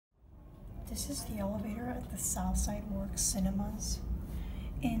This is the elevator at the SouthSide Works cinemas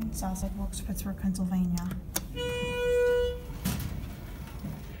in SouthSide Works, Pittsburgh, Pennsylvania.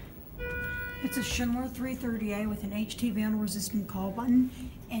 It's a Schindler 330A with an HT Vandal Resistant call button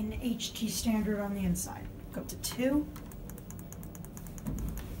and HT standard on the inside. Go up to 2.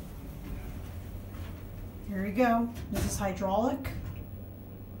 Here we go. This is hydraulic.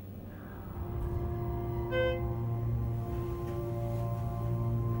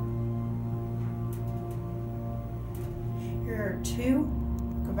 Here are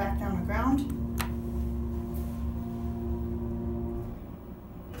 2. Go back down to ground.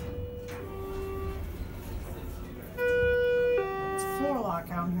 It's floor lock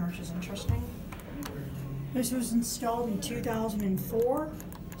out here, which is interesting. This was installed in 2004.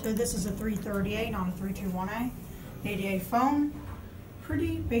 So this is a 330A, not a 321A. 80A foam.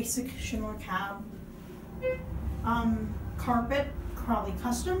 Pretty basic Schindler cab. Carpet, probably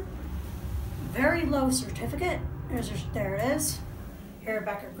custom. Very low certificate. There it is. Here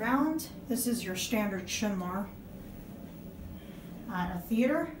back at ground. This is your standard Schindler at a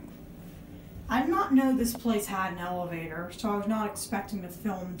theater. I did not know this place had an elevator, so I was not expecting to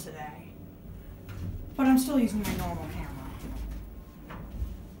film today. But I'm still using my normal camera.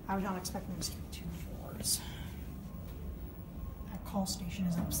 I was not expecting this to be 2 floors. That call station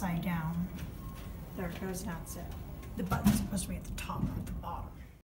is upside down. There it goes, that's it. The button's supposed to be at the top, not at the bottom.